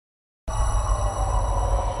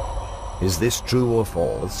Is this true or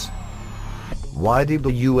false? Why did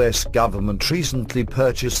the US government recently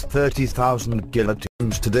purchase 30,000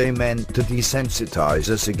 guillotines today meant to desensitize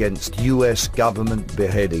us against US government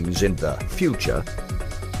beheadings in the future?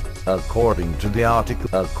 According to the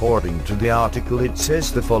article, it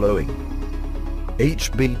says the following.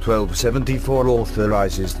 HB 1274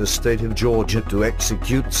 authorizes the state of Georgia to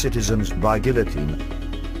execute citizens by guillotine.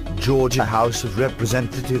 Georgia House of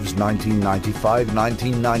Representatives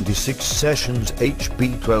 1995-1996 sessions.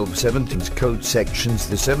 HB 1217's code sections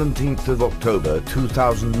the 17th of October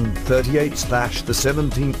 2038 / the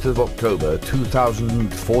 17th of October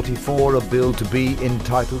 2044. A bill to be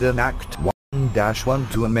entitled an Act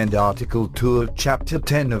 1-1 to amend Article 2 of Chapter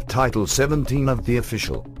 10 of Title 17 of the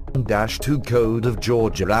Official 1-2 Code of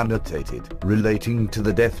Georgia annotated relating to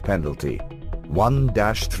the death penalty.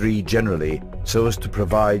 1-3 generally, so as to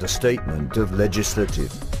provide a statement of legislative.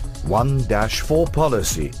 1-4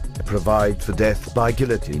 policy, provide for death by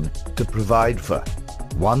guillotine, to provide for.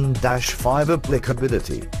 1-5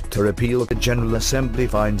 applicability, to repeal. The General Assembly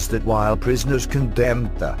finds that while prisoners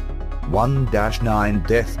condemned to 1-9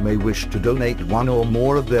 death may wish to donate one or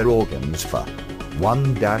more of their organs for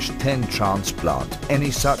 1-10 transplant,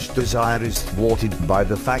 any such desire is thwarted by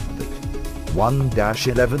the fact that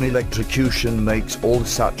 1-11 electrocution makes all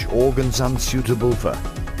such organs unsuitable for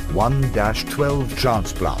 1-12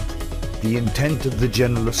 transplant. The intent of the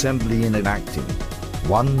General Assembly in enacting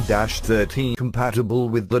 1-13 compatible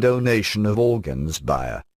with the donation of organs by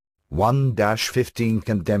a 1-15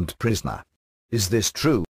 condemned prisoner. Is this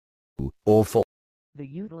true or false? The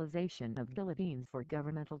utilization of guillotines for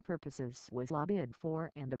governmental purposes was lobbied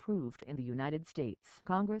for and approved in the United States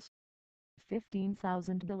Congress.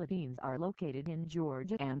 15,000 guillotines are located in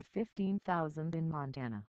Georgia and 15,000 in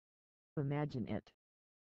Montana. Imagine it.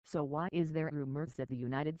 So why is there rumors that the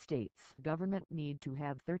United States government need to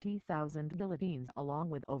have 30,000 guillotines along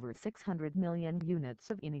with over 600 million units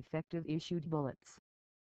of ineffective issued bullets?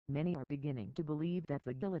 Many are beginning to believe that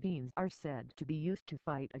the guillotines are said to be used to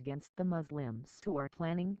fight against the Muslims who are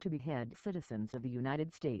planning to behead citizens of the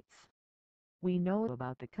United States. We know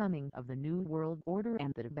about the coming of the New World Order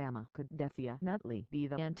and that Obama could definitely be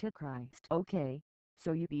the Antichrist. Okay,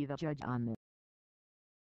 so you be the judge on this.